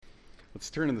Let's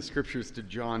turn in the scriptures to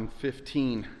John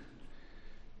 15,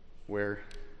 where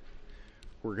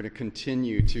we're going to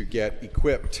continue to get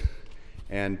equipped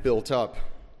and built up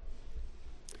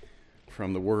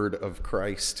from the word of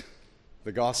Christ.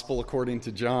 The Gospel according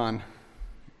to John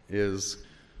is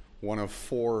one of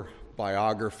four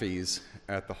biographies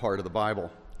at the heart of the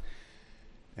Bible,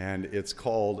 and it's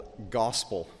called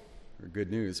Gospel, or Good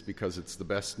News, because it's the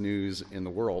best news in the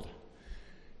world.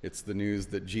 It's the news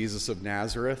that Jesus of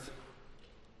Nazareth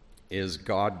is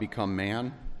God become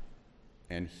man,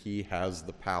 and he has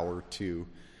the power to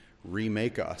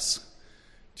remake us,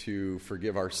 to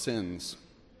forgive our sins,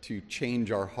 to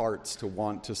change our hearts to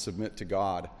want to submit to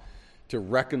God, to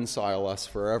reconcile us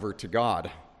forever to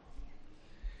God.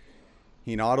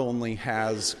 He not only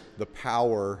has the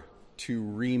power to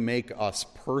remake us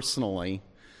personally,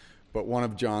 but one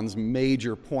of John's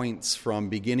major points from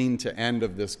beginning to end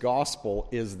of this gospel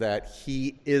is that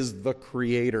he is the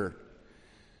creator,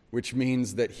 which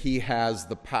means that he has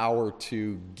the power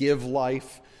to give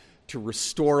life, to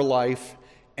restore life,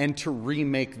 and to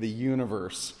remake the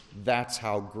universe. That's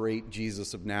how great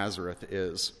Jesus of Nazareth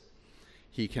is.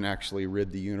 He can actually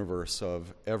rid the universe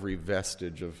of every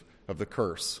vestige of the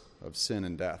curse of sin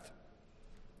and death.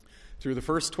 Through the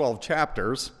first 12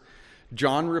 chapters,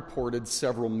 John reported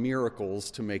several miracles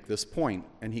to make this point,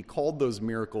 and he called those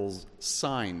miracles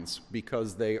signs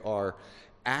because they are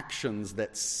actions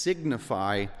that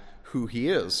signify who he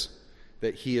is,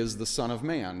 that he is the Son of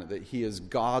Man, that he is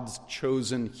God's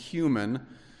chosen human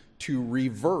to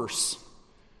reverse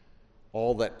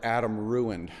all that Adam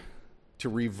ruined, to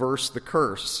reverse the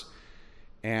curse.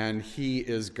 And he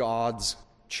is God's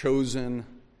chosen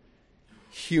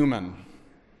human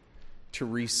to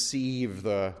receive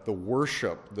the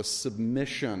worship, the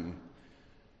submission,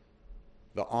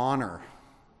 the honor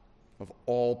of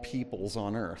all peoples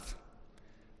on earth.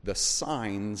 The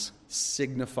signs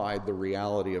signified the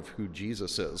reality of who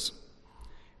Jesus is.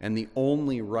 And the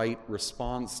only right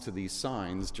response to these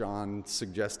signs, John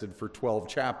suggested for 12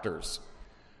 chapters,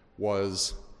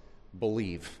 was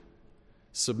believe,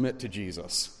 submit to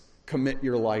Jesus, commit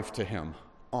your life to him,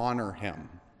 honor him.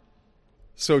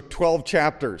 So 12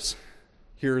 chapters,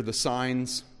 here are the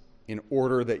signs in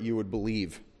order that you would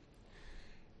believe.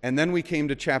 And then we came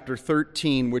to chapter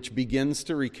 13, which begins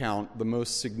to recount the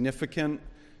most significant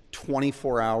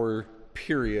 24-hour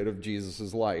period of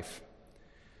Jesus' life.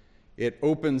 It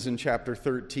opens in chapter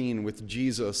 13 with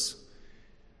Jesus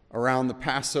around the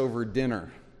Passover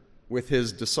dinner with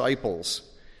his disciples.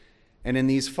 And in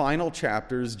these final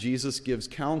chapters, Jesus gives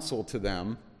counsel to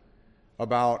them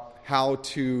about how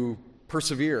to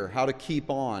persevere, how to keep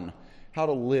on, how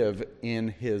to live in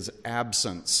his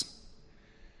absence.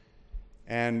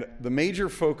 And the major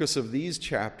focus of these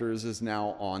chapters is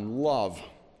now on love.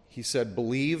 He said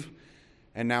believe,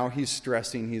 and now he's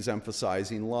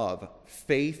emphasizing love.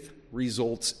 Faith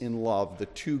results in love. The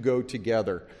two go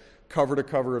together, cover to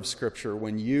cover of Scripture.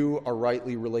 When you are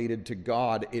rightly related to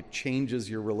God, it changes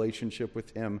your relationship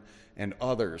with him and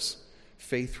others.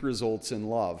 Faith results in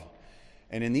love.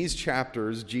 And in these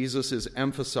chapters, Jesus is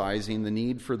emphasizing the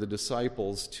need for the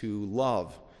disciples to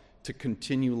love, to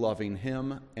continue loving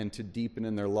him, and to deepen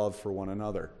in their love for one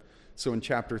another. So in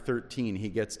chapter 13, he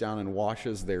gets down and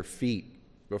washes their feet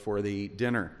before they eat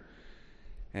dinner.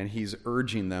 And he's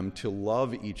urging them to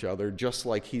love each other just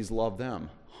like he's loved them,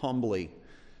 humbly,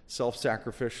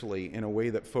 self-sacrificially, in a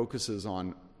way that focuses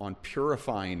on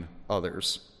purifying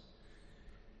others.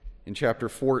 In chapter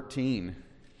 14,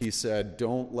 he said,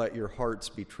 don't let your hearts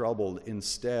be troubled.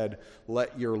 Instead,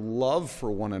 let your love for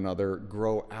one another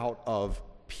grow out of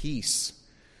peace.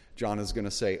 John is going to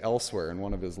say elsewhere in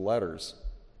one of his letters,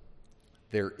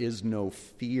 there is no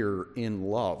fear in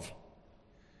love.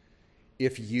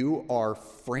 If you are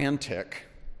frantic,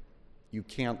 you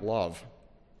can't love.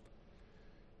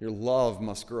 Your love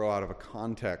must grow out of a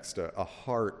context, a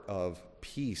heart of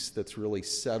peace that's really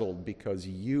settled because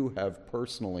you have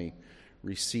personally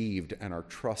received and are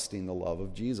trusting the love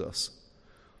of Jesus.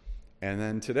 And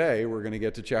then today we're going to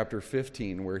get to chapter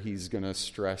 15 where he's going to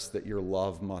stress that your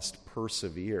love must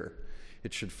persevere.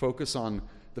 It should focus on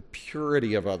the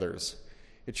purity of others.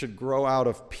 It should grow out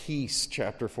of peace,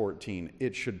 chapter 14.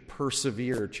 It should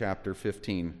persevere, chapter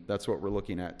 15. That's what we're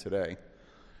looking at today.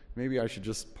 Maybe I should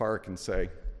just park and say,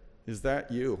 is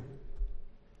that you?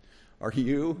 Are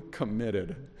you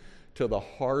committed to the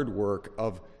hard work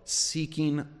of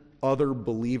seeking other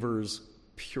believers'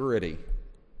 purity?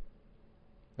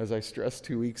 As I stressed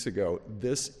 2 weeks ago,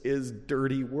 this is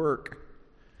dirty work.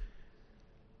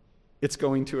 It's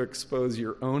going to expose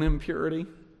your own impurity.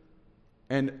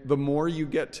 And the more you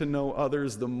get to know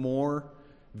others, the more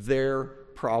their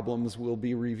problems will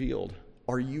be revealed.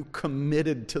 Are you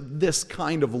committed to this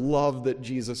kind of love that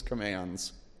Jesus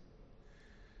commands?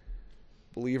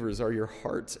 Believers, are your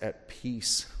hearts at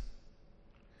peace?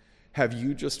 Have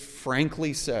you just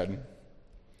frankly said,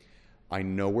 I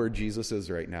know where Jesus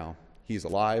is right now. He's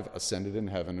alive, ascended in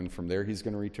heaven, and from there he's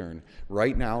going to return.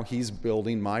 Right now, he's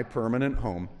building my permanent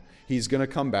home. He's going to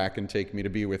come back and take me to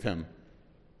be with him.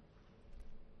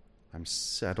 I'm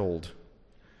settled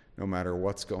no matter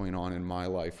what's going on in my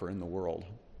life or in the world.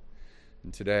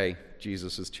 And today,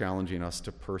 Jesus is challenging us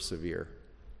to persevere,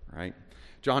 right?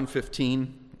 John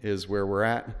 15 is where we're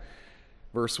at.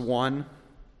 Verse 1,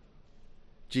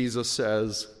 Jesus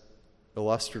says,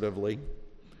 illustratively,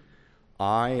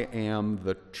 I am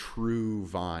the true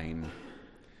vine,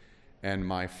 and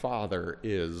my Father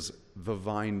is the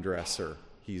vine dresser.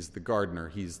 He's the gardener.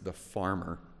 He's the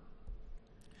farmer.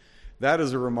 That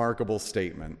is a remarkable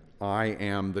statement. I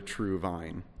am the true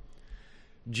vine.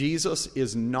 Jesus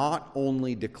is not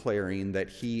only declaring that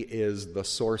he is the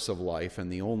source of life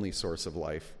and the only source of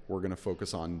life. We're going to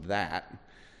focus on that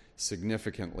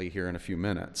significantly here in a few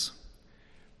minutes.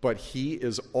 But he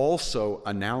is also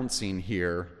announcing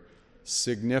here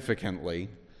significantly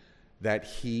that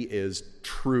he is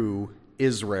true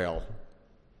Israel.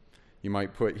 You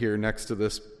might put here next to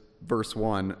this verse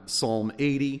 1, Psalm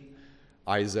 80,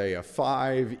 Isaiah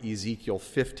 5, Ezekiel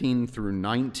 15 through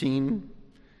 19.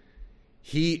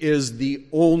 He is the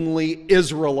only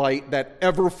Israelite that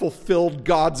ever fulfilled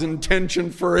God's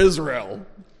intention for Israel.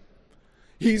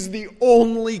 He's the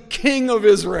only king of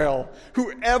Israel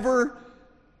who ever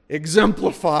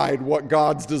exemplified what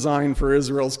God's design for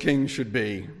Israel's king should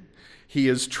be. He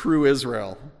is true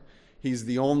Israel. He's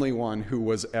the only one who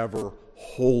was ever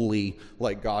holy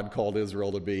like God called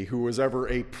Israel to be, who was ever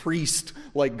a priest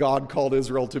like God called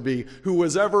Israel to be, who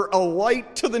was ever a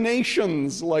light to the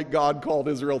nations like God called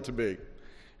Israel to be.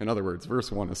 In other words,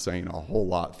 verse 1 is saying a whole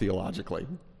lot theologically.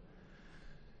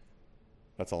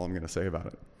 That's all I'm going to say about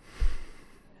it.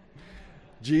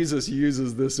 Jesus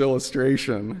uses this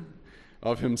illustration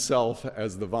of himself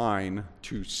as the vine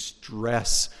to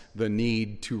stress the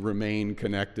need to remain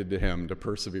connected to him, to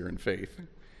persevere in faith.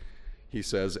 He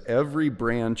says, every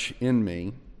branch in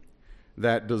me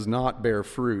that does not bear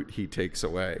fruit, he takes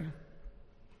away.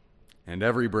 And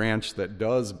every branch that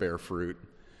does bear fruit,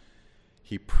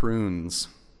 he prunes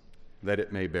that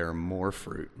it may bear more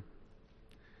fruit.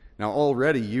 Now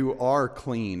already you are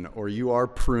clean, or you are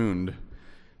pruned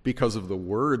because of the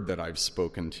word that I've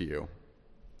spoken to you.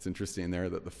 It's interesting there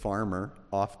that the farmer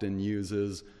often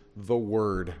uses the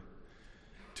word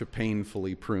to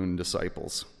painfully prune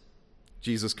disciples.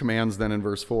 Jesus commands then in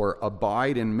verse 4,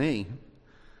 abide in me,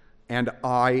 and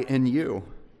I in you.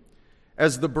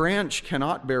 As the branch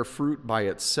cannot bear fruit by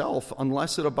itself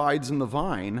unless it abides in the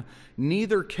vine,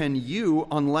 neither can you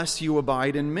unless you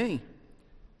abide in me.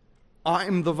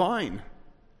 I'm the vine.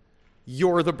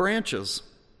 You're the branches.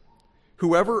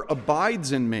 Whoever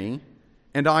abides in me,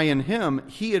 and I in him,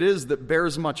 he it is that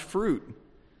bears much fruit.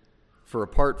 For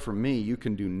apart from me, you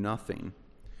can do nothing.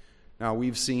 Now,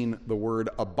 we've seen the word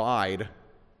abide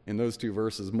in those two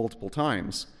verses multiple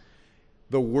times.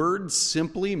 The word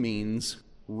simply means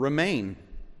remain,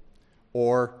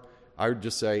 or I would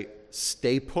just say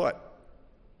stay put.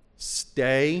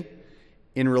 Stay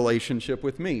in relationship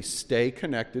with me. Stay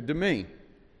connected to me.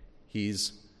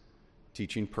 He's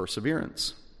teaching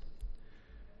perseverance.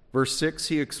 Verse 6,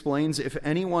 he explains, if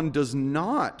anyone does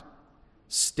not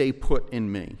stay put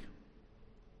in me,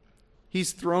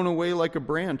 he's thrown away like a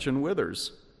branch and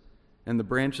withers, and the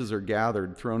branches are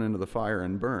gathered, thrown into the fire,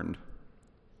 and burned.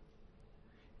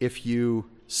 If you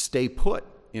stay put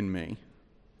in me,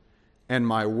 and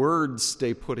my words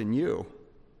stay put in you,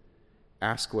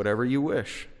 ask whatever you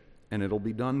wish, and it'll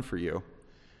be done for you.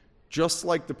 Just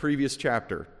like the previous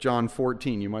chapter, John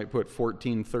 14, you might put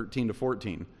 14, 13 to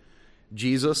 14.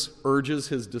 Jesus urges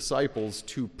his disciples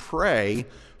to pray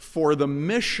for the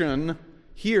mission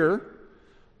here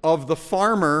of the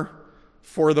farmer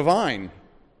for the vine.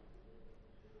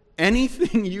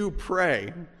 Anything you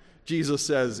pray, Jesus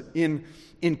says, in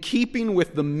keeping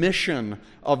with the mission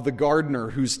of the gardener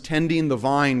who's tending the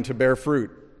vine to bear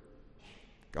fruit,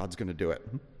 God's going to do it.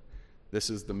 This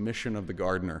is the mission of the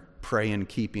gardener. Pray in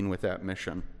keeping with that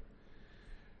mission.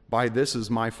 By this is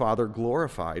my Father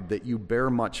glorified, that you bear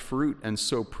much fruit and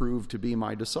so prove to be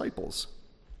my disciples.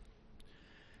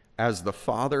 As the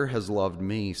Father has loved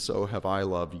me, so have I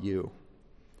loved you.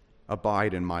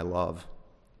 Abide in my love.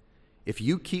 If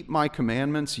you keep my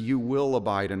commandments, you will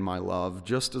abide in my love,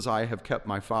 just as I have kept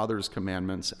my Father's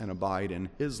commandments and abide in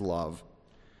his love.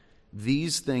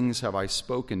 These things have I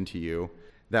spoken to you,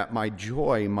 that my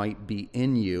joy might be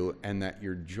in you and that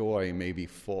your joy may be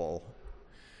full.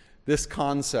 This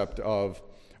concept of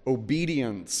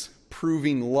obedience,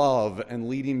 proving love, and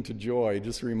leading to joy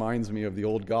just reminds me of the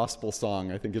old gospel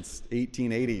song. I think it's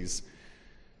 1880s.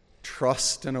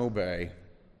 Trust and obey.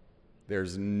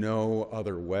 There's no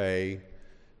other way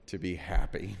to be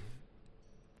happy.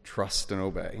 Trust and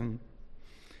obey.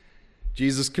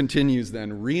 Jesus continues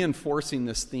then, reinforcing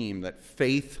this theme that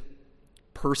faith,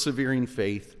 persevering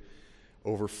faith,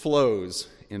 overflows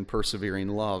in persevering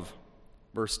love.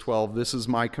 Verse 12, this is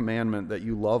my commandment, that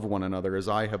you love one another as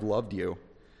I have loved you.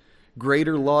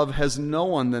 Greater love has no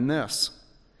one than this,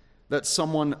 that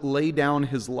someone lay down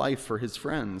his life for his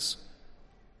friends.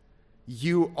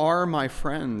 You are my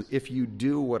friends if you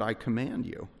do what I command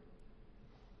you.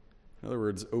 In other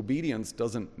words, obedience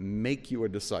doesn't make you a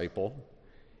disciple.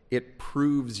 It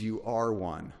proves you are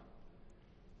one.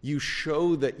 You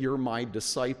show that you're my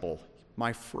disciple,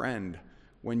 my friend,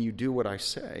 when you do what I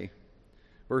say.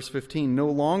 Verse 15, no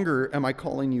longer am I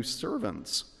calling you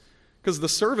servants, because the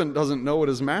servant doesn't know what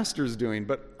his master's doing,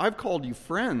 but I've called you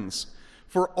friends.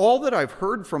 For all that I've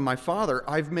heard from my Father,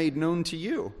 I've made known to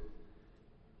you.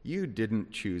 You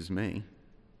didn't choose me,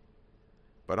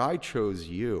 but I chose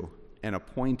you and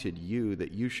appointed you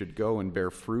that you should go and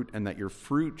bear fruit, and that your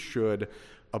fruit should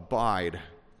abide,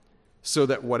 so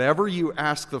that whatever you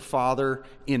ask the Father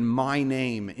in my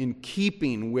name, in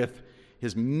keeping with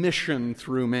his mission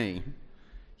through me,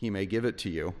 he may give it to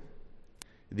you.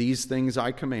 These things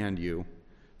I command you,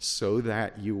 so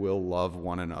that you will love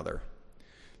one another.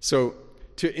 So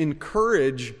to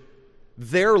encourage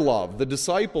their love, the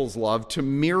disciples' love, to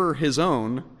mirror his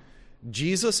own,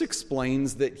 Jesus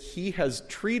explains that he has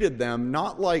treated them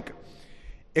not like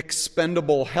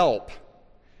expendable help,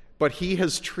 but he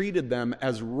has treated them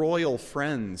as royal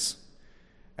friends,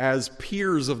 as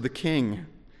peers of the king.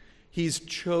 He's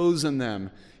chosen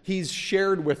them. He's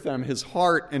shared with them his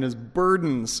heart and his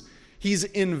burdens. He's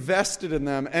invested in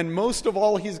them. And most of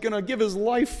all, he's going to give his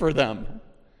life for them.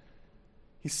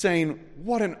 He's saying,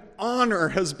 what an honor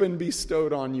has been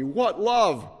bestowed on you. What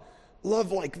love.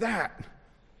 Love like that.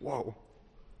 Whoa.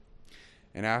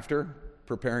 And after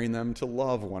preparing them to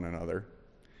love one another,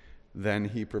 then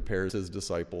he prepares his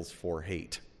disciples for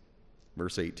hate.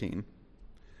 Verse 18.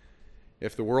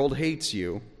 If the world hates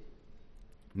you,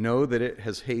 know that it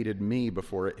has hated me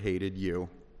before it hated you.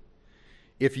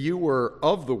 If you were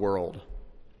of the world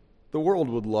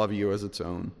would love you as its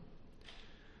own.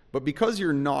 But because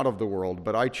you're not of the world,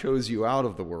 but I chose you out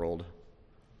of the world,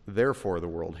 therefore the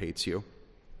world hates you.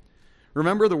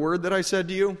 Remember the word that I said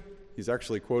to you? He's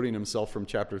actually quoting himself from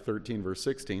chapter 13, verse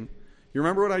 16. You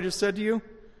remember what I just said to you?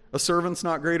 A servant's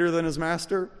not greater than his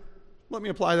master? Let me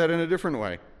apply that in a different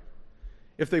way.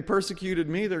 If they persecuted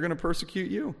me, they're going to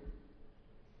persecute you.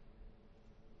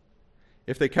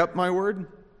 If they kept my word,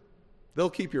 they'll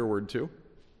keep your word too.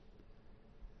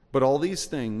 But all these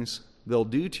things they'll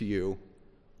do to you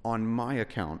on my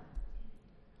account,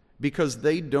 because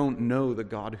they don't know the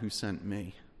God who sent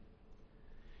me.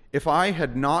 If I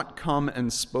had not come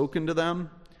and spoken to them,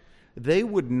 they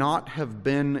would not have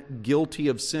been guilty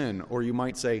of sin, or you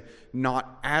might say,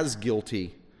 not as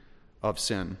guilty of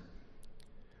sin.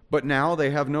 But now they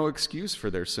have no excuse for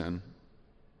their sin.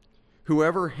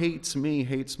 Whoever hates me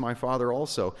hates my Father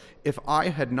also. If I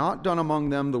had not done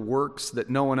among them the works that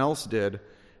no one else did,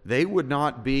 they would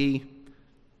not be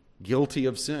guilty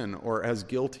of sin, or as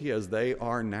guilty as they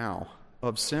are now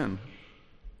of sin.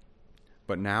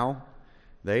 But now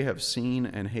they have seen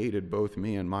and hated both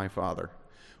me and my Father.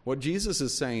 What Jesus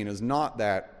is saying is not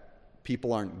that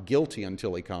people aren't guilty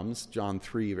until he comes. John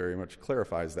 3 very much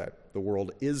clarifies that. The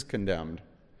world is condemned.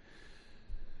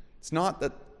 It's not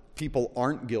that people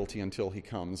aren't guilty until he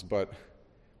comes, but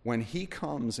when he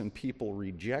comes and people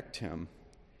reject him,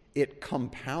 it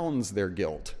compounds their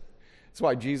guilt. That's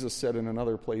why Jesus said in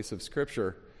another place of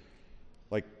Scripture,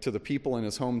 like to the people in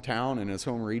his hometown and his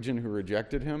home region who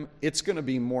rejected him, it's going to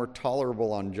be more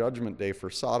tolerable on Judgment Day for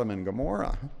Sodom and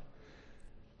Gomorrah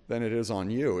than it is on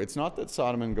you. It's not that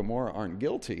Sodom and Gomorrah aren't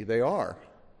guilty. They are.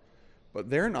 But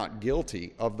they're not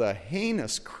guilty of the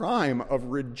heinous crime of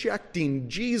rejecting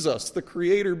Jesus, the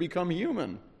Creator, become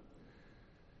human.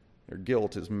 Their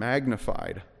guilt is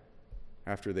magnified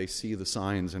after they see the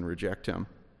signs and reject him.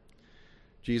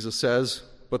 Jesus says,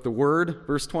 but the word,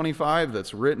 verse 25,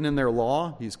 that's written in their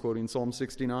law, he's quoting Psalm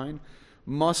 69,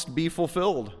 must be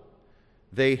fulfilled.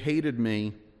 They hated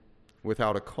me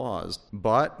without a cause.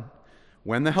 But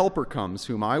when the Helper comes,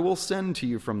 whom I will send to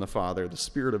you from the Father, the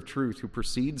Spirit of truth who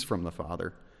proceeds from the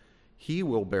Father, he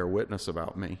will bear witness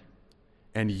about me.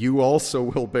 And you also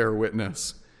will bear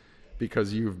witness,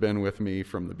 because you've been with me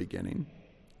from the beginning.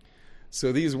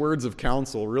 So these words of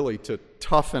counsel really to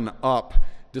toughen up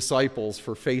disciples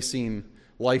for facing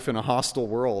life in a hostile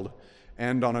world,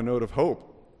 end on a note of hope.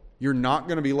 You're not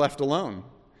going to be left alone.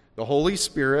 The Holy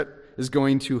Spirit is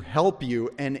going to help you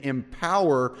and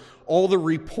empower all the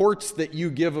reports that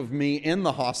you give of me in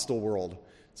the hostile world.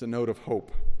 It's a note of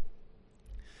hope.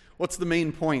 What's the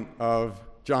main point of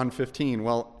John 15?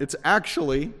 Well, it's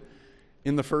actually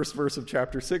in the first verse of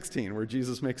chapter 16, where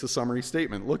Jesus makes a summary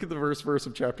statement. Look at the first verse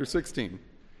of chapter 16.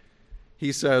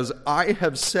 He says, I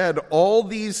have said all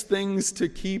these things to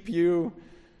keep you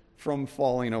from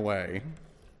falling away.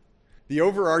 The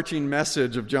overarching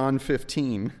message of John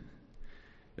 15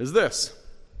 is this: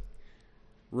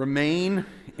 remain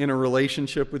in a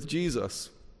relationship with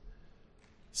Jesus.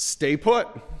 Stay put.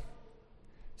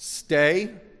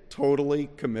 Stay totally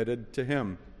committed to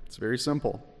him. It's very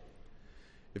simple.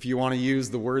 If you want to use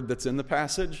the word that's in the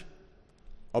passage,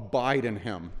 abide in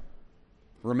him.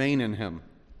 Remain in him.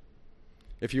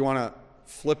 If you want to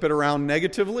flip it around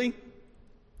negatively,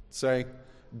 say,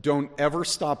 don't ever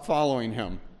stop following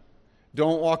him.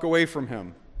 Don't walk away from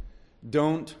him.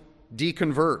 Don't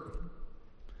deconvert.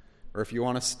 Or if you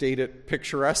want to state it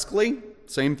picturesquely,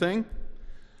 same thing.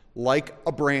 Like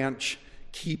a branch,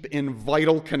 keep in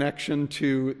vital connection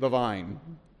to the vine.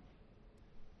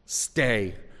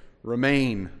 Stay.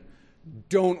 Remain.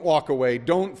 Don't walk away.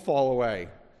 Don't fall away.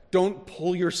 Don't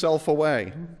pull yourself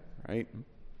away. Right?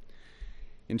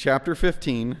 In chapter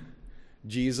 15,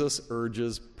 Jesus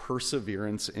urges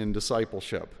perseverance in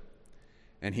discipleship.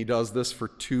 And he does this for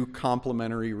two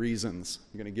complementary reasons.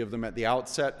 I'm going to give them at the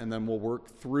outset, and then we'll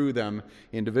work through them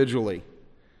individually.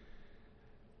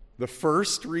 The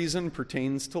first reason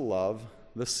pertains to love,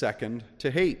 the second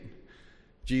to hate.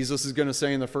 Jesus is going to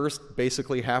say in the first,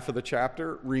 basically half of the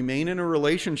chapter, remain in a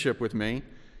relationship with me.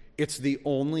 It's the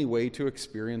only way to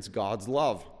experience God's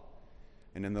love.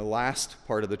 And in the last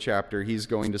part of the chapter, he's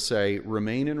going to say,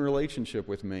 remain in relationship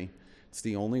with me. It's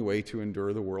the only way to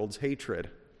endure the world's hatred.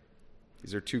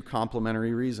 These are two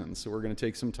complementary reasons, so we're going to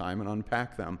take some time and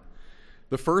unpack them.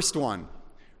 The first one,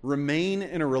 remain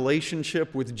in a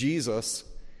relationship with Jesus.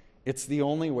 It's the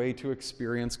only way to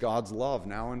experience God's love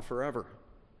now and forever.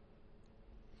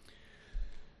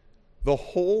 The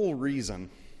whole reason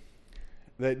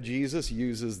that Jesus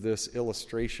uses this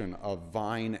illustration of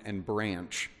vine and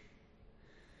branch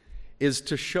is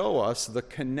to show us the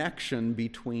connection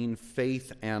between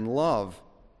faith and love,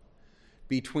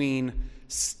 between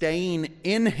staying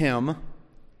in him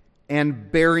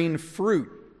and bearing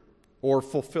fruit, or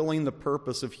fulfilling the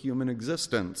purpose of human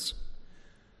existence.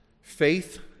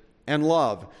 Faith and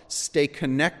love. Stay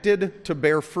connected to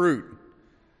bear fruit.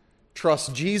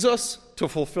 Trust Jesus to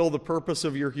fulfill the purpose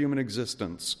of your human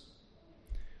existence.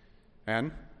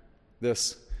 And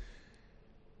this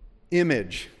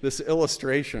image, this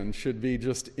illustration, should be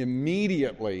just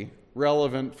immediately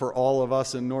relevant for all of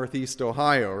us in Northeast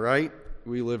Ohio, right?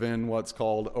 We live in what's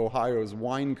called Ohio's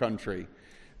wine country.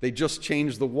 They just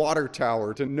changed the water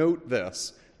tower to note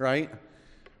this, right?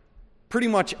 Pretty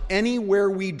much anywhere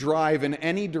we drive in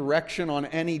any direction on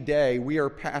any day, we are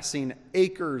passing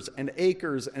acres and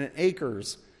acres and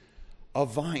acres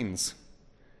of vines,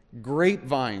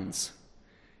 grapevines.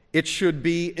 It should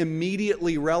be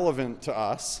immediately relevant to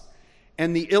us.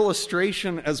 And the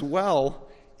illustration as well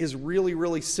is really,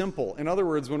 really simple. In other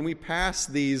words, when we pass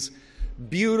these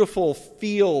beautiful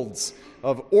fields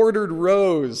of ordered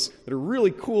rows that are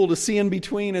really cool to see in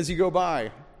between as you go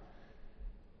by,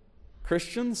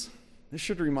 Christians, this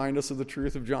should remind us of the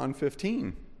truth of John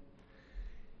 15.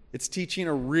 It's teaching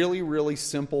a really, really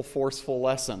simple, forceful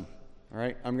lesson. All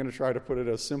right, I'm going to try to put it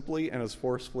as simply and as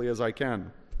forcefully as I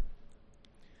can.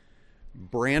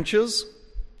 Branches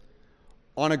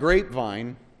on a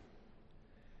grapevine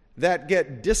that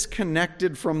get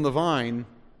disconnected from the vine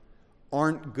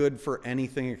aren't good for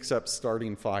anything except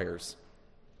starting fires.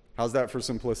 How's that for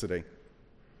simplicity?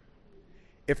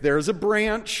 If there's a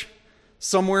branch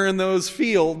somewhere in those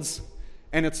fields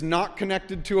and it's not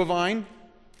connected to a vine,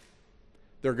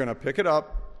 they're going to pick it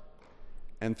up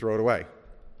and throw it away.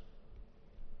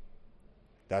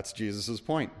 That's Jesus'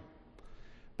 point.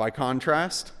 By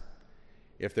contrast,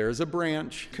 if there's a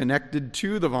branch connected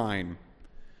to the vine,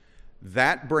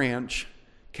 that branch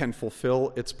can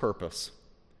fulfill its purpose.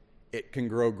 It can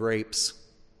grow grapes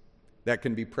that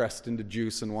can be pressed into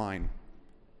juice and wine.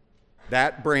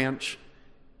 That branch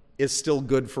is still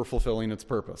good for fulfilling its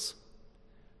purpose.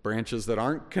 Branches that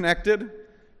aren't connected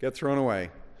get thrown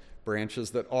away.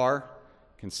 Branches that are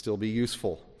can still be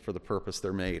useful for the purpose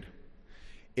they're made.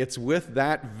 It's with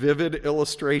that vivid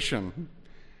illustration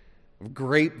of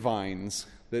grapevines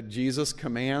that Jesus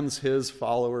commands his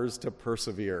followers to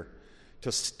persevere,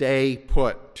 to stay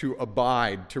put, to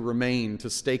abide, to remain, to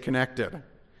stay connected.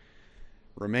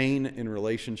 Remain in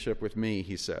relationship with me,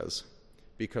 he says,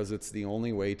 because it's the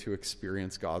only way to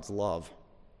experience God's love.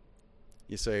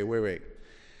 You say, wait.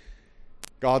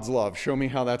 God's love, show me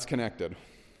how that's connected.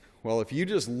 Well, if you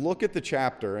just look at the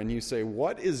chapter and you say,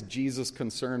 what is Jesus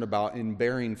concerned about in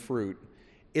bearing fruit?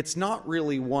 It's not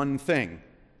really one thing.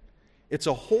 It's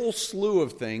a whole slew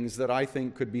of things that I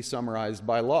think could be summarized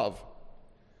by love.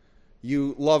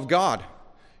 You love God.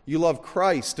 You love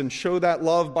Christ and show that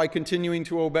love by continuing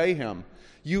to obey him.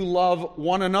 You love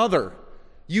one another.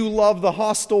 You love the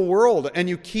hostile world and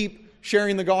you keep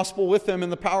sharing the gospel with them in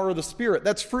the power of the Spirit.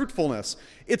 That's fruitfulness.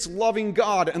 It's loving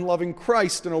God and loving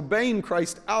Christ and obeying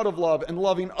Christ out of love and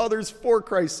loving others for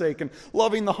Christ's sake and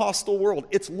loving the hostile world.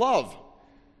 It's love.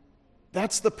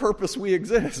 That's the purpose we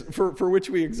exist, for which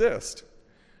we exist.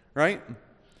 Right?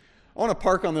 I want to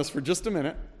park on this for just a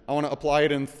minute. I want to apply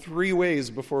it in 3 ways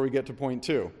before we get to point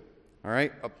 2. All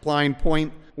right? Applying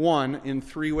point 1 in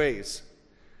 3 ways.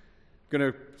 I'm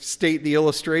going to state the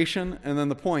illustration and then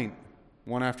the point,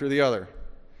 one after the other.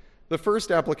 The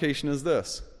first application is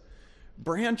this.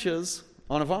 Branches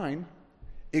on a vine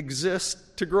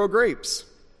exist to grow grapes.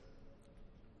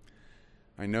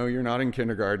 I know you're not in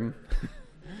kindergarten,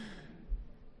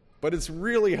 but it's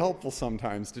really helpful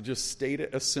sometimes to just state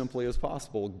it as simply as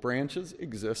possible. Branches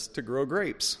exist to grow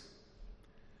grapes.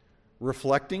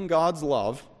 Reflecting God's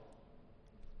love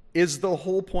is the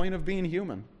whole point of being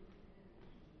human.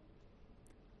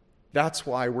 That's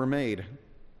why we're made.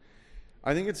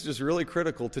 I think it's just really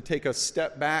critical to take a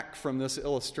step back from this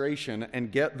illustration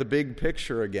and get the big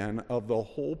picture again of the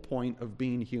whole point of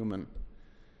being human.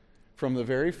 From the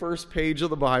very first page of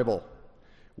the Bible,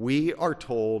 we are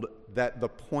told that the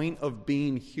point of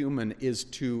being human is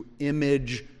to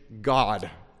image God.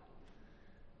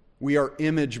 We are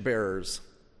image bearers.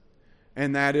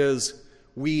 And that is,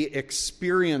 we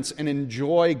experience and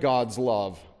enjoy God's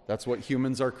love. That's what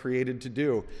humans are created to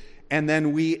do. And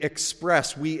then we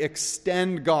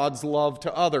extend God's love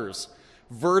to others.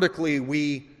 Vertically,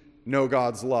 we know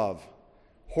God's love.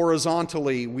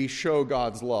 Horizontally, we show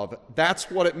God's love.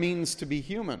 That's what it means to be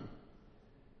human.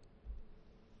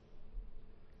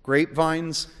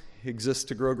 Grapevines exist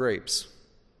to grow grapes.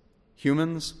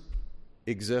 Humans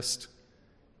exist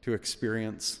to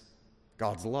experience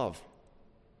God's love,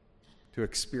 to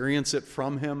experience it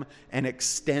from him and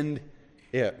extend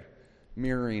it,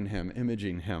 mirroring him,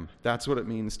 imaging him. That's what it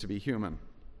means to be human.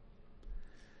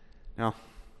 Now,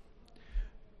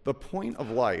 the point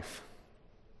of life,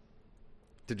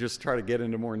 to just try to get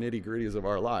into more nitty-gritties of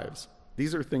our lives,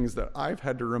 these are things that I've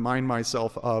had to remind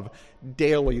myself of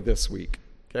daily this week,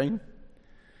 okay?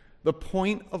 The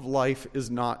point of life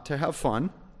is not to have fun.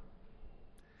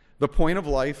 The point of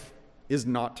life is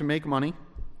not to make money.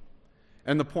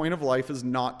 And the point of life is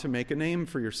not to make a name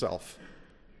for yourself.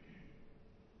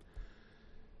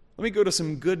 Let me go to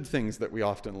some good things that we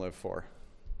often live for.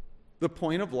 The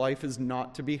point of life is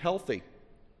not to be healthy.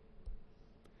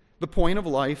 The point of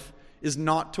life is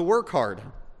not to work hard.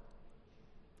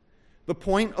 The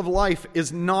point of life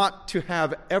is not to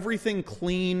have everything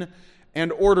clean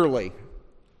and orderly.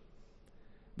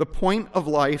 The point of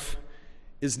life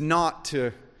is not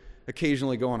to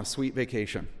occasionally go on a sweet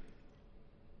vacation.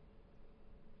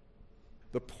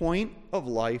 The point of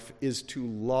life is to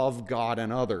love God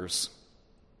and others,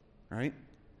 right?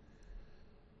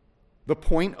 The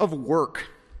point of work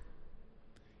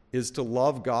is to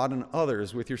love God and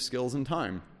others with your skills and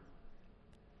time.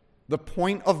 The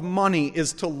point of money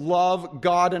is to love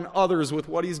God and others with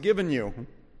what he's given you.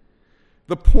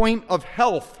 The point of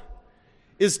health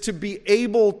is to be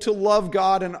able to love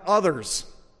God and others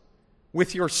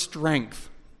with your strength.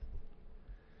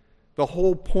 The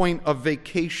whole point of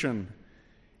vacation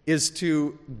is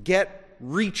to get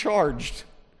recharged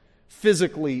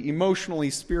physically, emotionally,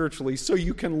 spiritually, so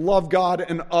you can love God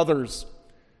and others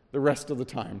the rest of the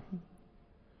time.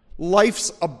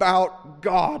 Life's about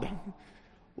God,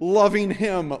 loving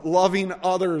him, loving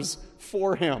others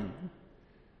for him.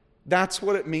 That's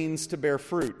what it means to bear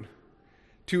fruit,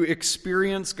 to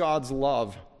experience God's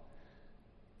love,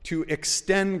 to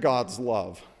extend God's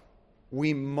love.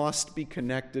 We must be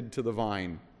connected to the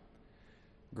vine.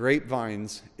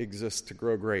 Grapevines exist to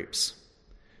grow grapes.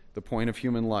 The point of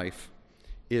human life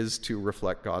is to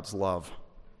reflect God's love.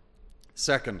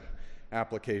 Second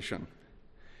application,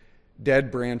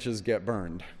 dead branches get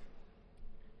burned.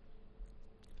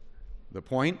 The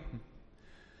point,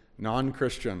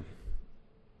 non-Christian,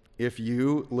 if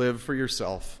you live for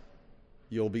yourself,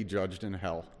 you'll be judged in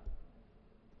hell.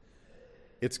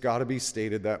 It's got to be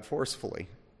stated that forcefully.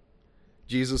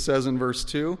 Jesus says in verse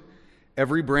 2,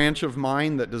 every branch of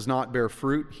mine that does not bear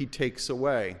fruit, he takes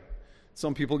away.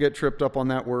 Some people get tripped up on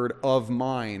that word of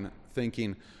mine,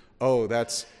 thinking, oh,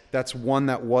 that's one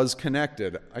that was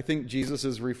connected. I think Jesus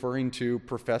is referring to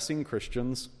professing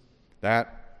Christians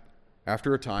that,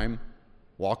 after a time,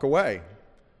 walk away.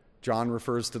 John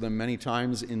refers to them many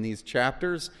times in these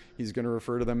chapters. He's going to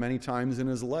refer to them many times in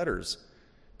his letters.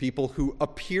 People who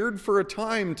appeared for a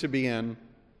time to be in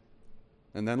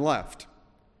and then left.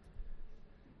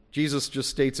 Jesus just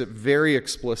states it very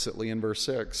explicitly in verse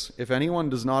 6. If anyone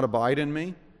does not abide in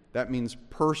me, that means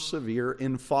persevere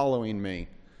in following me.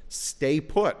 Stay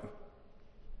put.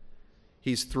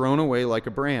 He's thrown away like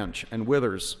a branch and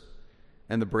withers,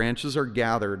 and the branches are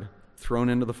gathered, thrown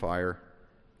into the fire,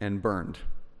 and burned.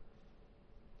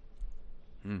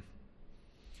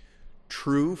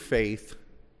 True faith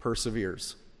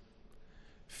perseveres.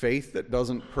 Faith that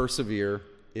doesn't persevere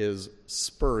is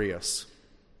spurious.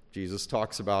 Jesus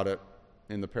talks about it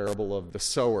in the parable of the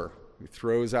sower who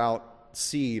throws out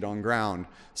seed on ground.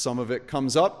 Some of it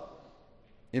comes up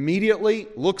immediately,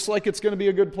 looks like it's going to be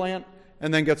a good plant,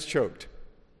 and then gets choked.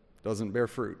 Doesn't bear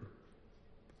fruit.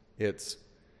 It's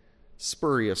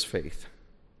spurious faith.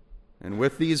 And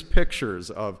with these pictures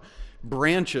of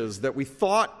branches that we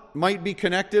thought might be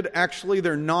connected, actually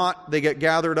they're not. They get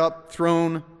gathered up,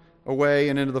 thrown away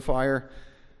and into the fire.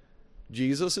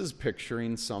 Jesus is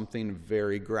picturing something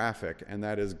very graphic, and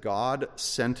that is God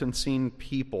sentencing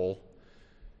people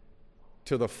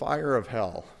to the fire of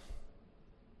hell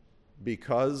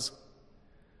because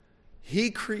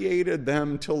he created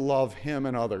them to love him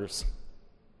and others.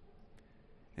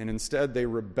 And instead they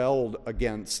rebelled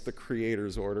against the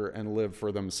Creator's order and lived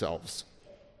for themselves.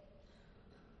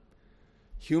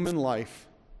 Human life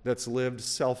that's lived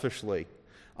selfishly.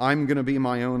 I'm going to be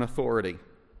my own authority.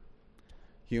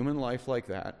 Human life like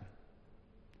that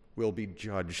will be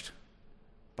judged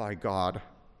by God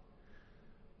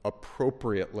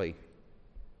appropriately,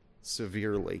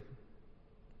 severely.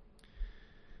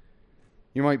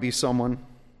 You might be someone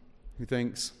who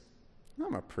thinks,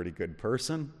 I'm a pretty good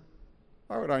person.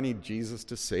 Why would I need Jesus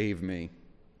to save me?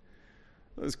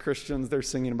 Those Christians, they're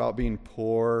singing about being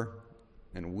poor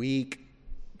and weak.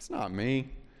 It's not me.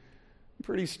 I'm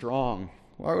pretty strong.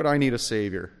 Why would I need a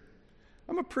Savior?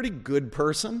 I'm a pretty good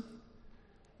person.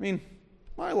 I mean,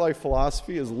 my life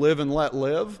philosophy is live and let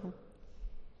live.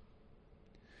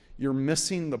 You're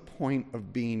missing the point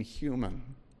of being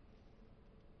human.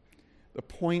 The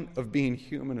point of being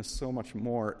human is so much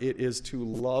more. It is to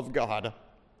love God,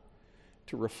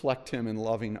 to reflect him in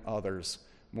loving others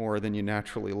more than you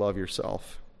naturally love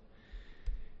yourself.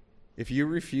 If you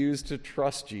refuse to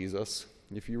trust Jesus,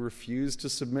 if you refuse to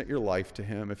submit your life to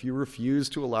him, if you refuse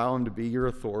to allow him to be your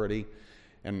authority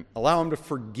and allow him to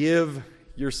forgive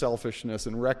your selfishness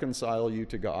and reconcile you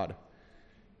to God,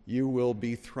 you will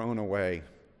be thrown away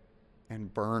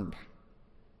and burned.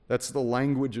 That's the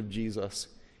language of Jesus.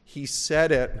 He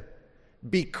said it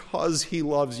because he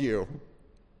loves you.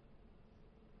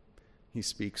 He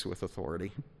speaks with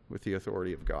authority, with the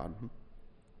authority of God.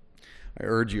 I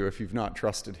urge you, if you've not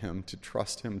trusted him, to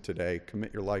trust him today.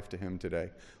 Commit your life to him today.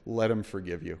 Let him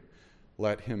forgive you.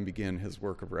 Let him begin his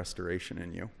work of restoration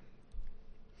in you.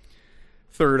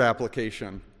 Third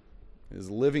application is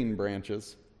living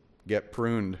branches get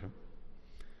pruned.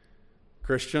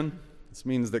 Christian, this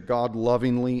means that God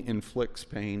lovingly inflicts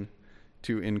pain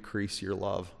to increase your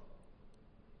love.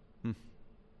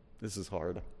 This is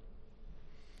hard.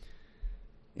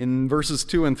 In verses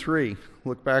 2 and 3,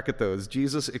 look back at those.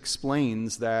 Jesus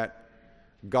explains that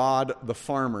God, the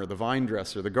farmer, the vine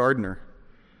dresser, the gardener,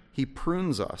 he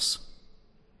prunes us.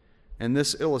 And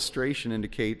this illustration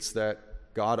indicates that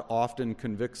God often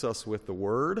convicts us with the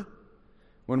word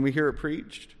when we hear it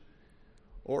preached,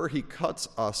 or he cuts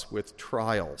us with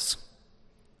trials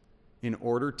in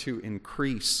order to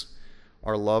increase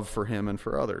our love for him and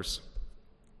for others.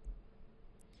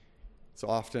 It's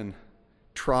often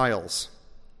trials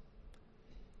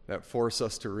that force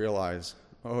us to realize,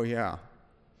 oh yeah,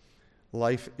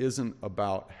 life isn't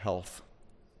about health.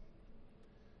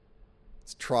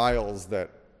 It's trials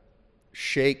that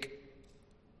shake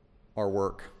our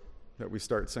work, that we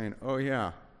start saying, oh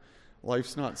yeah,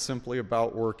 life's not simply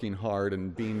about working hard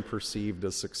and being perceived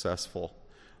as successful.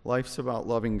 Life's about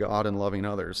loving God and loving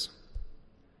others.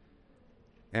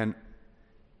 And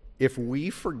if we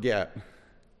forget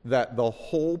that the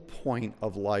whole point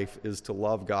of life is to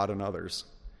love God and others,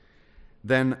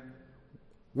 then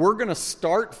we're going to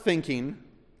start thinking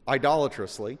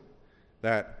idolatrously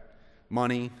that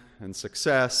money and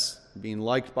success, being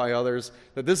liked by others,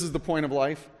 that this is the point of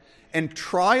life. And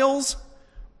trials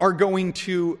are going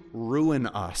to ruin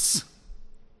us.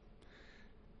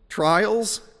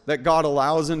 Trials that God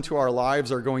allows into our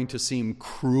lives are going to seem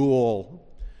cruel.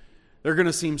 They're going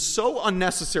to seem so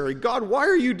unnecessary. God, why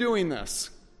are you doing this?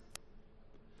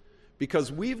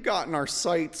 Because we've gotten our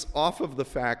sights off of the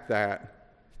fact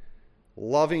that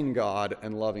loving God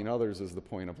and loving others is the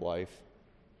point of life,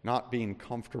 not being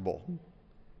comfortable,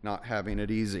 not having it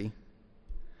easy.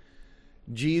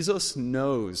 Jesus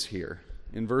knows here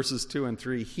in verses 2 and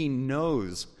 3, he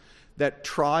knows that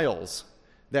trials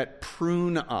that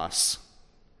prune us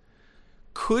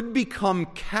could become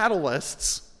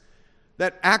catalysts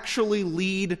that actually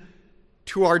lead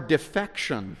to our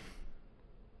defection.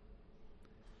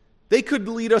 They could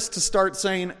lead us to start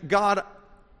saying, God,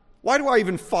 why do I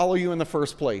even follow you in the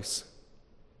first place?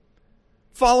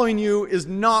 Following you is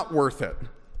not worth it.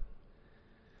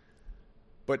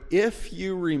 But if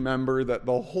you remember that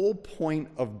the whole point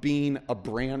of being a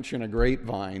branch in a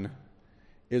grapevine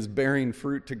is bearing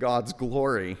fruit to God's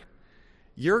glory,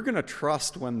 you're going to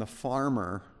trust when the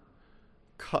farmer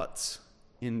cuts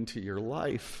into your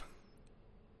life.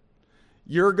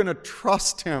 You're going to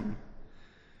trust him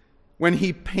when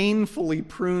he painfully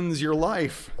prunes your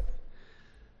life.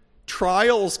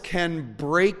 Trials can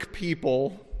break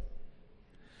people,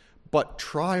 but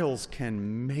trials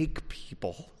can make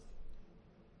people.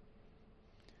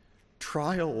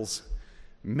 Trials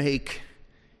make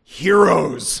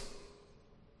heroes.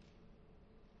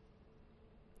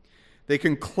 They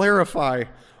can clarify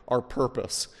our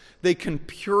purpose. They can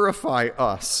purify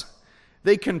us.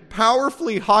 They can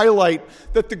powerfully highlight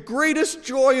that the greatest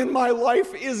joy in my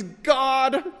life is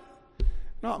God,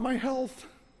 not my health.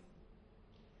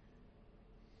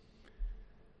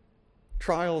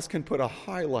 Trials can put a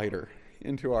highlighter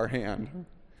into our hand,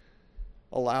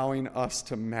 allowing us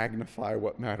to magnify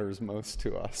what matters most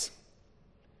to us.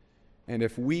 And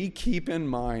if we keep in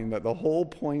mind that the whole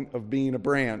point of being a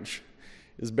branch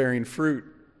is bearing fruit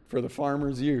for the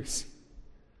farmer's use,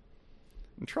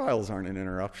 and trials aren't an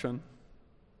interruption.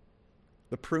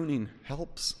 The pruning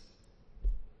helps.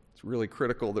 It's really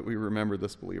critical that we remember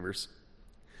this, believers.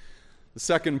 The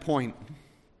second point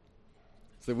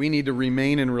is that we need to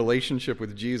remain in relationship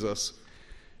with Jesus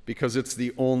because it's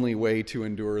the only way to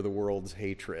endure the world's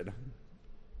hatred.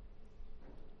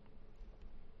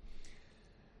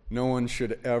 No one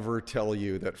should ever tell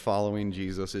you that following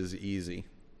Jesus is easy.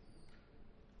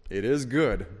 It is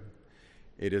good.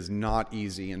 It is not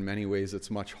easy. In many ways,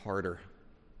 it's much harder.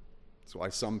 That's why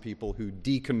some people who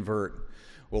deconvert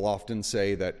will often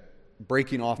say that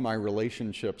breaking off my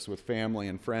relationships with family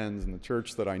and friends and the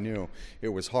church that I knew, it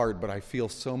was hard, but I feel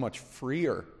so much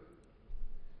freer.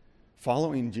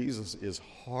 Following Jesus is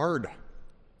hard.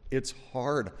 It's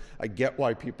hard. I get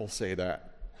why people say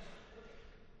that.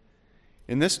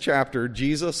 In this chapter,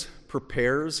 Jesus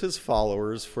prepares his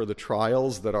followers for the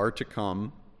trials that are to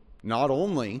come, not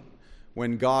only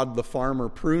when God the farmer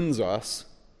prunes us,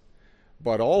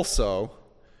 but also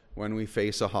when we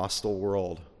face a hostile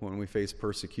world, when we face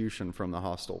persecution from the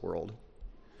hostile world.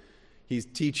 He's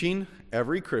teaching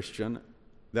every Christian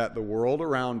that the world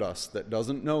around us that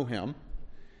doesn't know him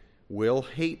will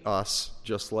hate us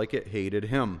just like it hated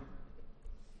him.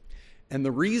 And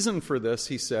the reason for this,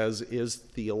 he says, is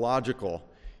theological.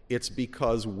 It's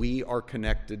because we are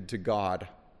connected to God.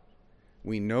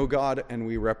 We know God and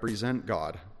we represent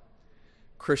God.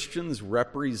 Christians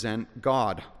represent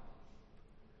God.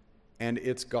 And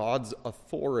it's God's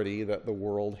authority that the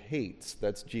world hates.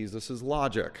 That's Jesus'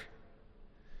 logic.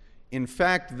 In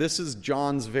fact, this is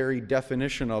John's very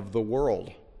definition of the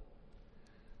world.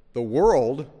 The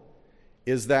world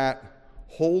is that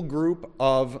whole group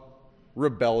of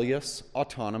rebellious,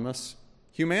 autonomous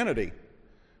humanity.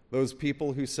 Those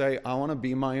people who say, I want to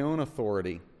be my own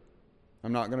authority.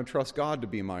 I'm not going to trust God to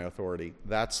be my authority.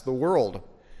 That's the world.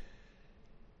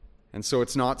 And so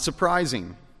it's not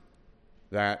surprising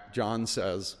that John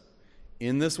says,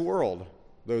 in this world,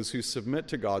 those who submit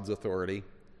to God's authority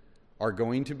are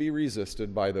going to be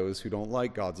resisted by those who don't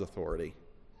like God's authority.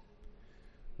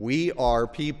 We are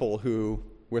people who,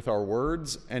 with our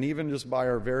words and even just by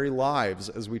our very lives,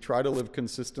 as we try to live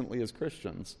consistently as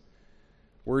Christians,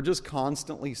 we're just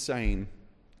constantly saying,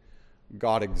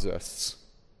 God exists.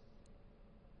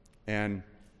 And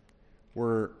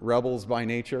we're rebels by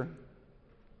nature,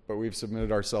 but we've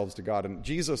submitted ourselves to God. And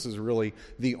Jesus is really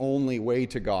the only way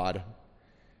to God,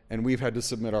 and we've had to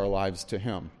submit our lives to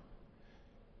him.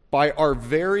 By our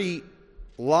very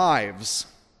lives,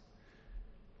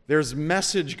 there's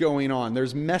message going on.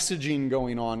 There's messaging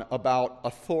going on about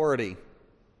authority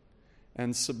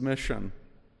and submission.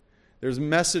 There's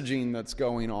messaging that's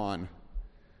going on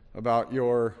about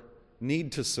your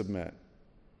need to submit,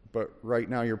 but right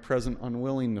now your present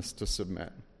unwillingness to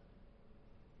submit.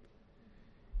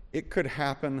 It could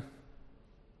happen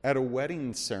at a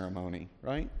wedding ceremony,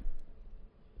 right?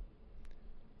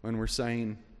 When we're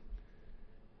saying,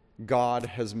 God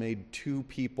has made two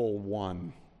people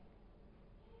one.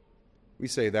 We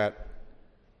say that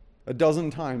a dozen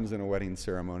times in a wedding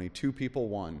ceremony, two people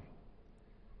one.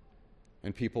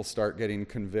 And people start getting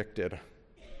convicted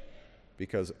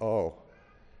because,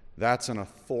 that's an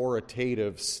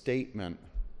authoritative statement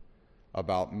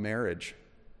about marriage,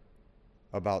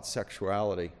 about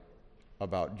sexuality,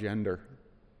 about gender.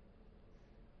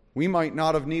 We might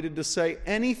not have needed to say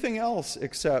anything else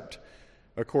except,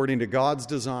 according to God's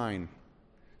design,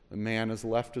 the man has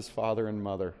left his father and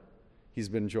mother. He's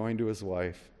been joined to his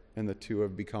wife, and the two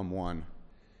have become one.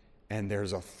 And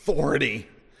there's authority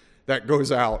that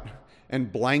goes out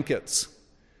and blankets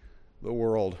the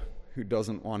world who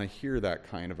doesn't want to hear that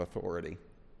kind of authority,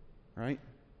 right?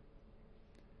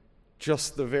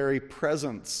 Just the very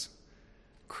presence,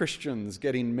 Christians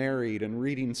getting married and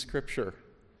reading Scripture,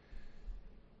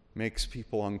 makes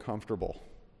people uncomfortable,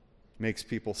 makes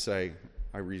people say,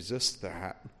 I resist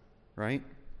that, right?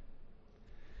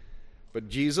 But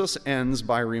Jesus ends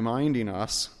by reminding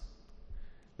us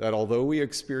that although we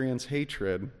experience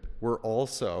hatred, we're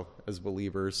also, as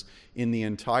believers, in the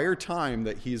entire time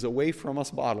that he's away from us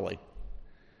bodily,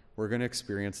 we're going to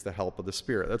experience the help of the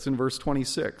Spirit. That's in verse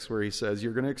 26, where he says,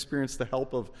 you're going to experience the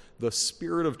help of the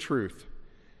Spirit of truth.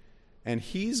 And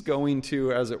he's going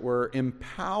to, as it were,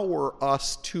 empower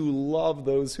us to love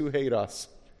those who hate us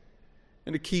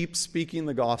and to keep speaking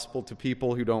the gospel to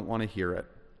people who don't want to hear it.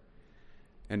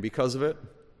 And because of it,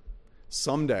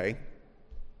 someday,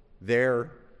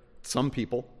 some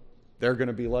people, they're going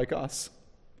to be like us.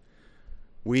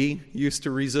 We used to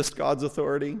resist God's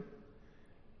authority,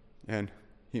 and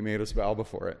he made us bow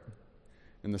before it.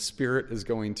 And the Spirit is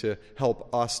going to help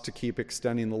us to keep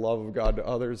extending the love of God to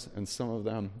others, and some of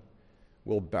them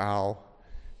will bow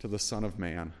to the Son of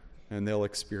Man, and they'll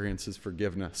experience his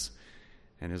forgiveness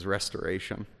and his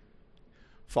restoration.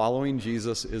 Following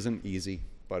Jesus isn't easy,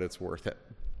 but it's worth it.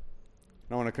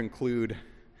 I want to conclude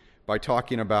by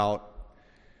talking about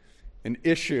an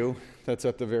issue that's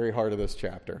at the very heart of this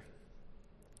chapter.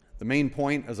 The main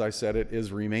point, as I said it,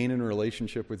 is remain in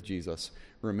relationship with Jesus.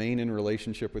 Remain in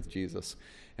relationship with Jesus.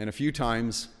 And a few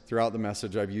times throughout the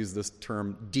message, I've used this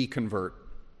term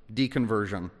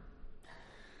deconversion.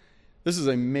 This is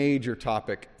a major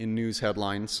topic in news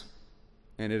headlines,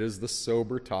 and it is the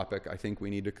sober topic I think we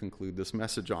need to conclude this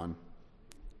message on.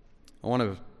 I want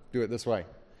to do it this way.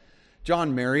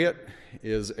 John Marriott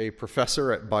is a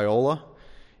professor at Biola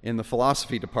in the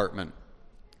philosophy department,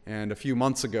 and a few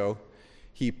months ago,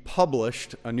 he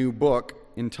published a new book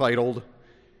entitled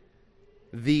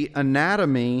The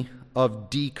Anatomy of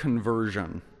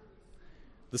Deconversion.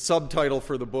 The subtitle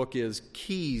for the book is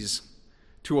Keys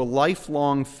to a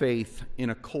Lifelong Faith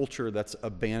in a Culture That's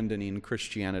Abandoning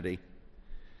Christianity.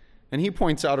 And he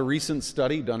points out a recent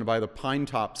study done by the Pine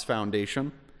Tops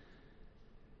Foundation.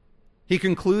 He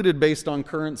concluded, based on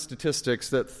current statistics,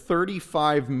 that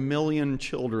 35 million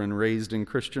children raised in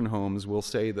Christian homes will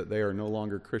say that they are no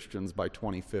longer Christians by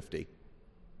 2050.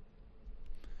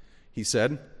 He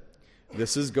said,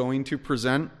 this is going to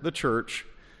present the church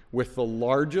with the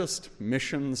largest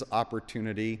missions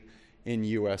opportunity in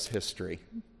U.S. history.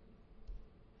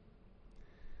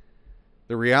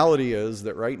 The reality is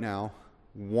that right now,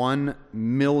 1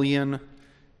 million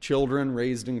children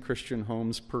raised in Christian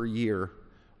homes per year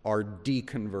are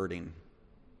deconverting.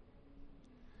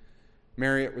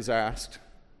 Marriott was asked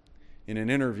in an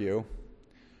interview,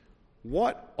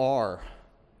 what are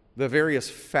the various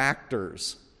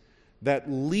factors that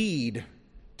lead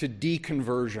to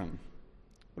deconversion?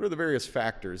 What are the various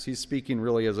factors? He's speaking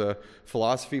really as a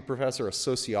philosophy professor, a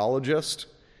sociologist,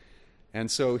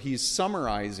 and so he's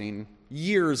summarizing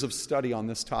years of study on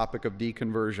this topic of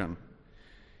deconversion.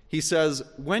 He says,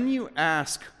 when you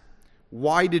ask,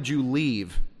 why did you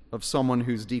leave, of someone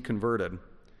who's deconverted,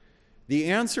 the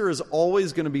answer is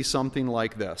always going to be something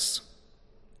like this.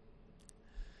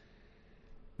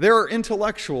 There are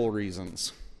intellectual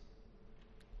reasons.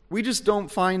 We just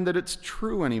don't find that it's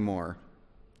true anymore.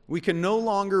 We can no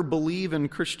longer believe in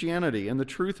Christianity and the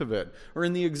truth of it, or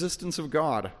in the existence of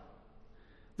God.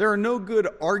 There are no good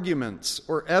arguments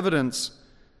or evidence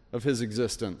of his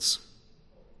existence.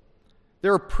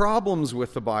 There are problems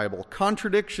with the Bible,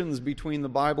 contradictions between the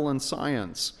Bible and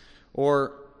science,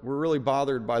 or we're really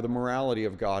bothered by the morality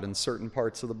of God in certain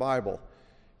parts of the Bible.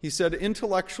 He said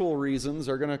intellectual reasons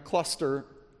are going to cluster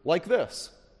like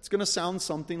this. It's going to sound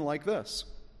something like this.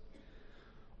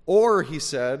 Or, he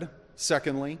said,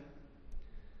 secondly,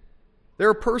 there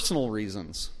are personal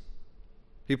reasons.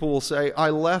 People will say,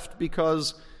 I left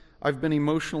because I've been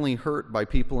emotionally hurt by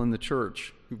people in the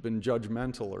church who've been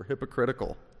judgmental or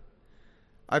hypocritical.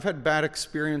 I've had bad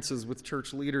experiences with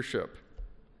church leadership.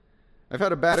 I've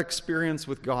had a bad experience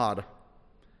with God.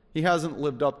 He hasn't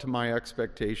lived up to my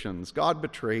expectations. God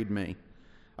betrayed me.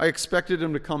 I expected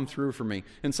him to come through for me.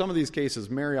 In some of these cases,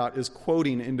 Marriott is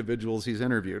quoting individuals he's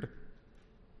interviewed.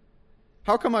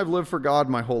 How come I've lived for God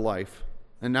my whole life,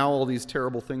 and now all these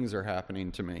terrible things are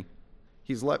happening to me?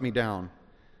 He's let me down.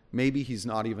 Maybe he's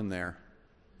not even there.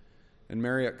 And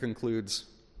Marriott concludes,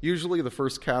 usually the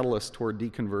first catalyst toward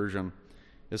deconversion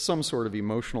is some sort of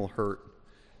emotional hurt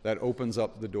that opens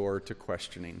up the door to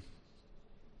questioning.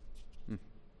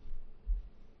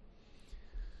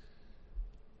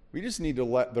 We just need to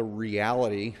let the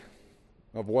reality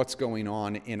of what's going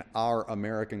on in our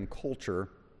American culture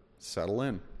settle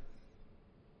in.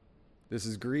 This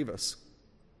is grievous.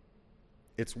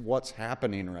 It's what's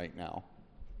happening right now.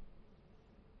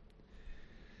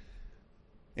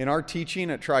 In our teaching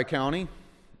at Tri-County,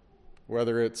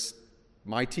 whether it's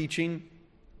my teaching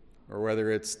or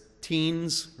whether it's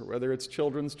teens or whether it's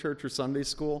children's church or Sunday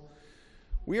school,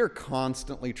 we are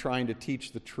constantly trying to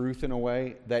teach the truth in a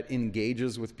way that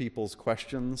engages with people's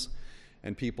questions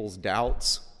and people's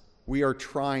doubts. We are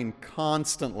trying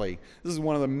constantly. This is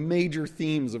one of the major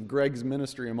themes of Greg's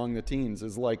ministry among the teens,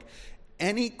 is like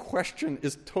any question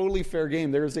is totally fair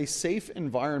game. There is a safe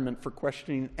environment for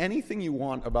questioning anything you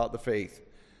want about the faith.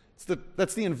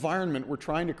 That's the environment we're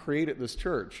trying to create at this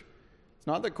church. It's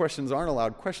not that questions aren't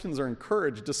allowed. Questions are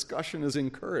encouraged. Discussion is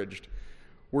encouraged.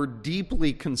 We're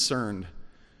deeply concerned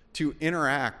to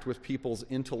interact with people's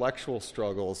intellectual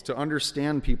struggles, to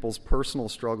understand people's personal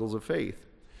struggles of faith.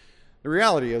 The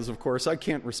reality is, of course, I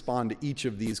can't respond to each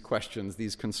of these questions,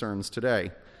 these concerns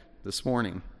today, this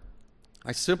morning.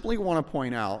 I simply want to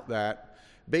point out that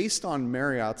based on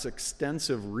Marriott's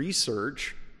extensive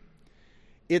research,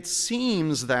 it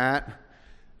seems that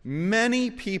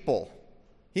many people,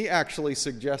 he actually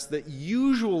suggests that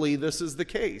usually this is the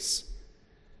case.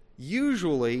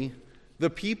 Usually, the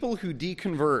people who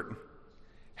deconvert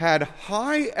had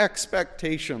high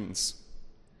expectations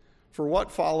for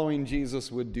what following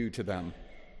Jesus would do to them,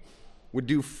 would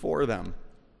do for them.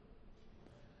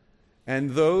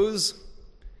 And those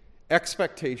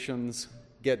expectations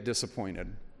get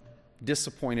disappointed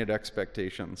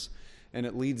expectations. And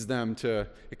it leads them to,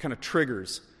 it kind of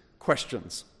triggers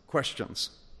questions.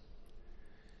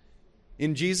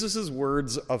 In Jesus'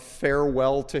 words of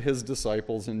farewell to his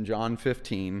disciples in John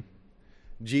 15,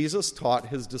 Jesus taught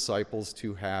his disciples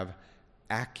to have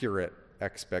accurate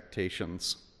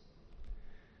expectations.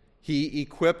 He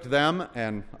equipped them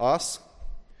and us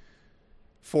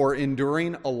for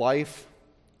enduring a life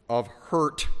of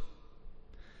hurt,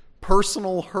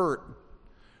 personal hurt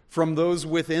from those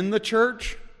within the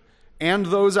church and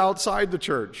those outside the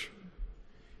church.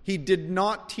 He did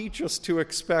not teach us to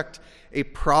expect a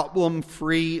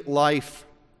problem-free life.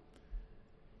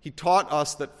 He taught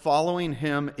us that following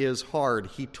him is hard.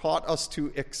 He taught us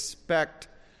to expect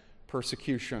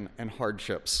persecution and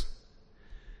hardships.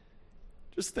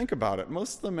 Just think about it.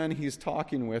 Most of the men he's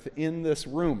talking with in this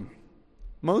room,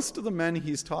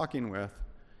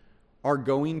 are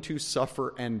going to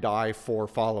suffer and die for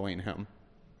following him.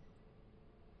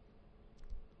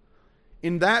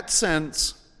 In that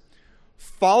sense,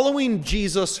 following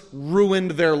Jesus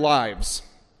ruined their lives.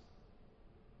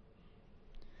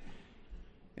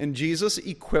 And Jesus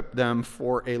equipped them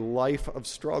for a life of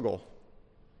struggle,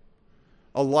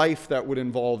 a life that would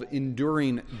involve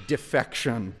enduring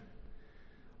defection,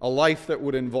 a life that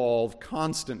would involve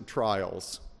constant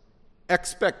trials,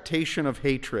 expectation of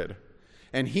hatred.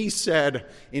 And he said,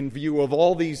 in view of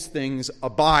all these things,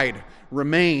 abide,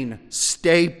 remain,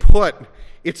 stay put.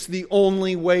 It's the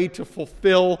only way to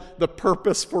fulfill the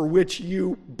purpose for which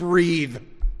you breathe.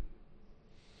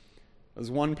 As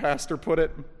one pastor put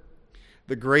it,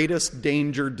 the greatest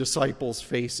danger disciples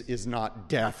face is not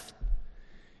death,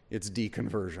 it's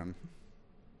deconversion.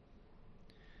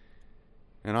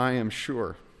 And I am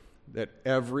sure that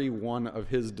every one of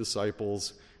his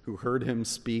disciples who heard him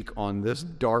speak on this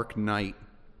dark night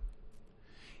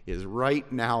is right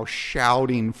now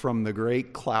shouting from the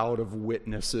great cloud of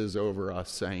witnesses over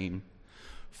us, saying,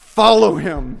 follow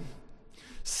him,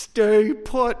 stay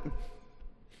put.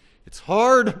 It's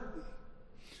hard,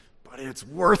 but it's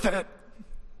worth it.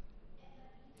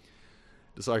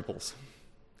 Disciples,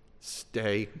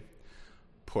 stay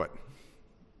put.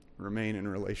 Remain in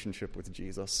relationship with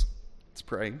Jesus. Let's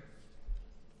pray.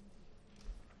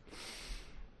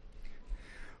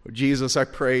 Oh, Jesus, I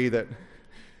pray that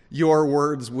your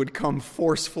words would come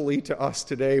forcefully to us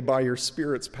today by your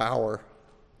Spirit's power,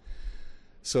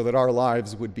 so that our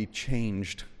lives would be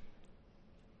changed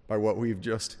by what we've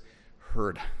just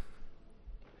heard.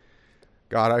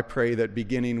 God, I pray that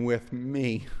beginning with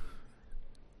me,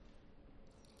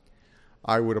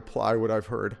 I would apply what I've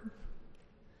heard,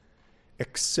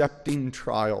 accepting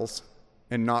trials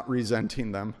and not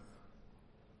resenting them.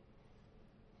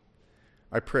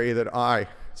 I pray that I,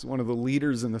 as one of the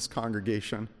leaders in this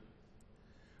congregation,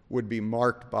 would be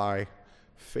marked by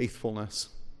faithfulness,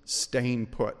 staying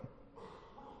put.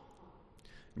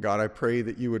 God, I pray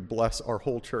that you would bless our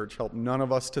whole church. Help none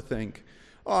of us to think,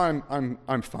 oh,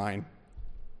 I'm fine.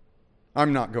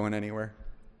 I'm not going anywhere.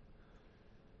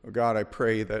 Oh God, I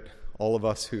pray that all of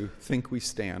us who think we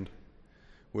stand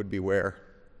would beware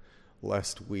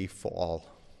lest we fall.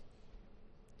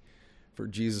 For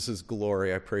Jesus'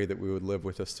 glory, I pray that we would live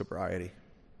with a sobriety.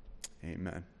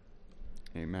 Amen.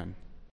 Amen.